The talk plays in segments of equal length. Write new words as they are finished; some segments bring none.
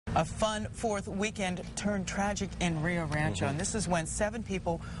A fun fourth weekend turned tragic in Rio Rancho. And this is when 7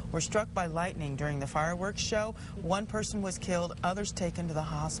 people were struck by lightning during the fireworks show. 1 person was killed, others taken to the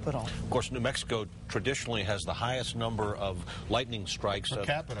hospital. Of course, New Mexico traditionally has the highest number of lightning strikes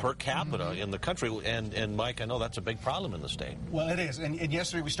per capita in the country. And Mike, I know that's a big problem in the state. Well, it is. And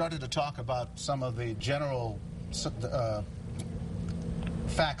yesterday we started to talk about some of the general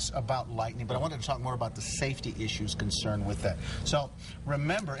facts about lightning, but I wanted to talk more about the safety issues concerned with that. So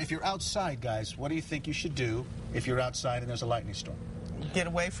remember, if you're outside, guys, what do you think you should do if you're outside and there's a lightning storm? Get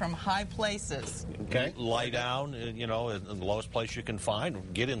away from high places. Okay. Lie down, you know, in the lowest place you can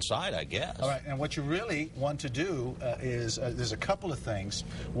find. Get inside, I guess. All right, and what you really want to do is, there's a couple of things.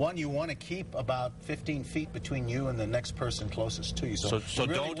 One, you want to keep about 15 feet between you and the next person closest to you. So you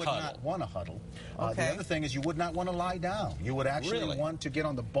really don't would huddle. not want to huddle. Okay. The other thing is you would not want to lie down. You would actually want to get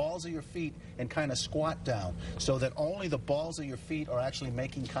on the balls of your feet and kind of squat down so that only the balls of your feet are actually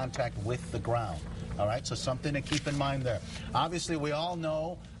making contact with the ground. All right, so something to keep in mind there. Obviously, we all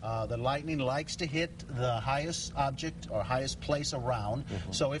know the lightning likes to hit the highest object or highest place around.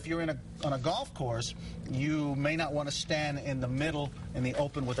 So if you're on a golf course, you may not want to stand in the middle in the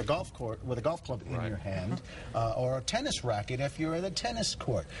open with a golf club in your hand, or a tennis racket if you're at a tennis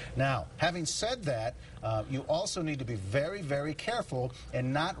court. Now, having said that, you also need to be very, very careful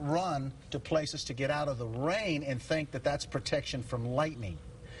and not run to places to get out of the rain and think that that's protection from lightning.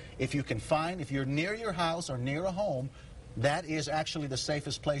 If you can find, if you're near your house or near a home, that is actually the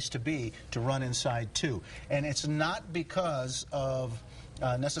safest place to be to run inside too. And it's not because of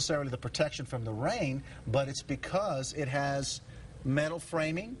necessarily the protection from the rain, but it's because it has metal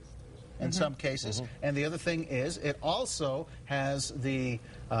framing in some cases. And the other thing is it also has the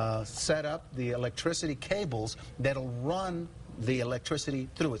set up the electricity cables that'll run the electricity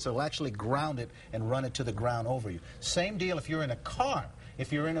through it. So it'll actually ground it and run it to the ground over you. Same deal if you're in a car.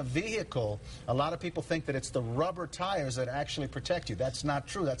 If you're in a vehicle, a lot of people think that it's the rubber tires that actually protect you. That's not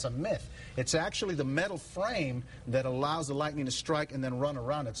true. That's a myth. It's actually the metal frame that allows the lightning to strike and then run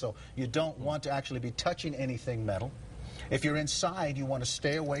around it. So you don't want to actually be touching anything metal. If you're inside, you want to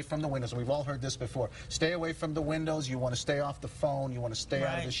stay away from the windows. We've all heard this before. Stay away from the windows. You want to stay off the phone. You want to stay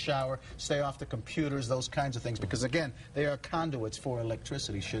out of the shower. Stay off the computers, those kinds of things. Because, again, they are conduits for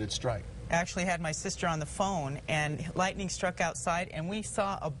electricity should it strike. I actually had my sister on the phone, and lightning struck outside, and we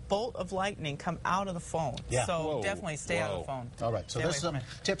saw a bolt of lightning come out of the phone. Yeah. So definitely stay out of the phone. All right. So there's some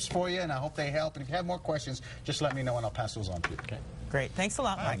tips for you, and I hope they help. And if you have more questions, just let me know, and I'll pass those on to you. Great. Thanks a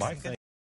lot, Mike.